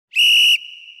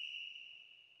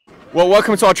Well,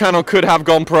 welcome to our channel, Could Have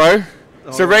Gone Pro.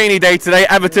 It's a rainy day today,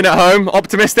 Everton at home.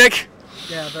 Optimistic?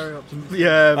 Yeah, very optimistic.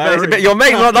 Yeah, your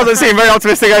mate doesn't seem very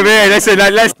optimistic over here. Listen,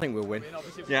 I think we'll win.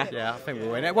 Yeah, I think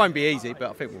we'll win. It won't be easy, but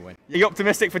I think we'll win. Are you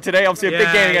optimistic for today? Obviously a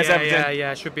big game against Everton.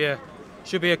 Yeah,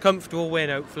 should be a comfortable win,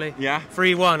 hopefully. Yeah.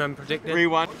 3-1, I'm predicting.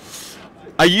 3-1.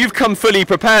 You've come fully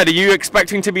prepared. Are you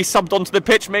expecting to be subbed onto the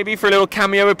pitch maybe for a little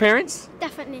cameo appearance?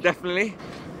 Definitely. Definitely.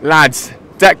 Lads,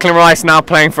 Declan Rice now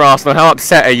playing for Arsenal. How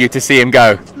upset are you to see him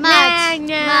go?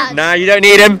 Mad. Nah, you don't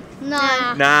need him? No.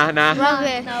 Nah.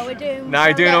 Rubbish. No, we're doing. No,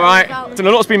 you're doing alright. So a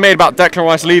lot's been made about Declan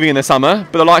Rice leaving in the summer,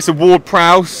 but the likes of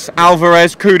Ward-Prowse,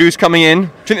 Alvarez, Kudus coming in. Do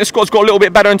you think the squad's got a little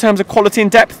bit better in terms of quality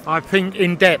and depth? I think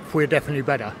in depth we're definitely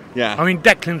better. Yeah. I mean,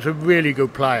 Declan's a really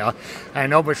good player,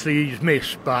 and obviously he's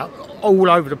missed, but all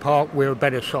over the park we're a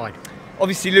better side.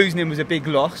 Obviously losing him was a big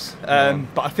loss,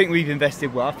 but I think we've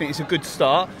invested well. I think it's a good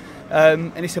start.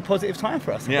 And it's a positive time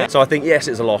for us. Yeah. So I think, yes,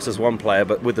 it's a loss as one player,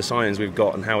 but with the signings we've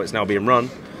got and how it's now being run,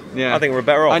 I think we're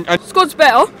better off. Squad's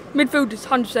better. Midfield is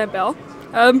 100%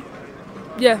 better.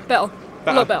 Yeah, better.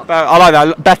 A lot better. I like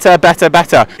that.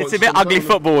 Better. It's a bit ugly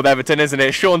football with Everton, isn't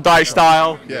it? Sean Dyche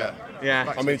style. Yeah.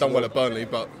 I mean, he's done well at Burnley,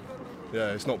 but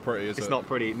yeah, it's not pretty, is it? It's not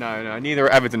pretty. No. Neither are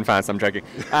Everton fans. I'm joking.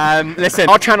 Listen,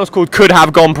 our channel's called Could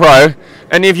Have Gone Pro.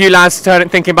 Any of you lads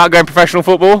thinking about going professional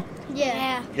football?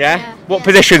 Yeah. What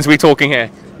positions are we talking here?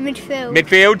 Midfield.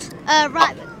 Midfield?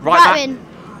 Right wing.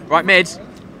 Right mid?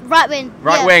 Right wing.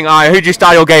 Right wing. Alright, who do you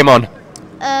start your game on?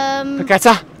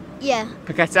 Paqueta? Yeah.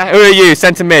 Paqueta. Who are you?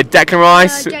 Centre mid? Declan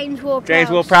Rice? James Ward-Prowse. James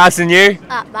Ward-Prowse, and you?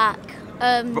 At back.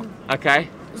 Okay.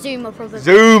 Zuma probably.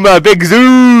 Zuma, big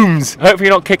zooms! Hopefully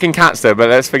you're not kicking cats though, but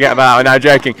let's forget about it. No,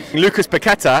 joking. Lucas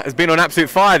Paqueta has been on absolute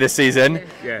fire this season,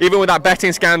 even with that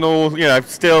betting scandal,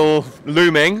 still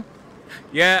looming.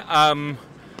 Yeah,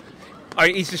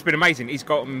 he's just been amazing. He's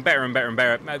gotten better and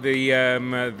better.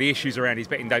 The issues around his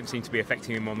betting don't seem to be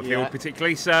affecting him on the field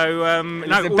particularly. So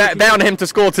bet on him to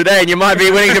score today, and you might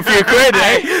be winning a few quid.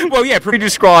 Eh? Well, yeah. Can you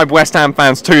describe West Ham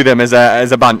fans to them as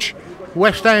a bunch?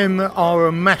 West Ham are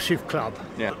a massive club.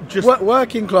 Yeah. Just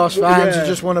working class fans who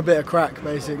just want a bit of crack,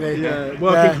 basically. Yeah,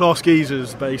 working class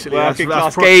geezers, basically. Working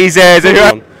class geezers.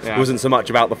 It wasn't so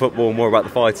much about the football, more about the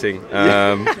fighting.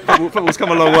 Football's come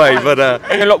a long way,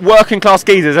 but working class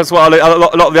geezers. That's what a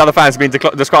lot of the other fans have been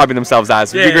describing themselves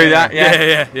as. Would you agree with that?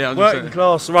 Yeah. Working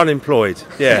class, unemployed.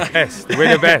 Yeah. Yes,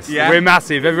 we're the best. We're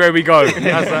massive everywhere we go.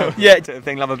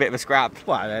 Thing love a bit of a scrap.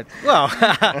 Well,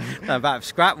 no, about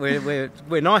scrap.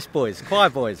 We're nice boys,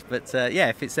 quiet boys. But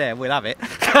if it's there, we'll have it.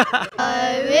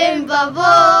 In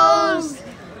bubbles,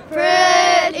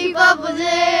 pretty bubbles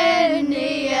in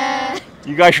the air.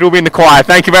 You guys should all be in the choir.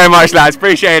 Thank you very much, lads.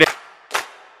 Appreciate it.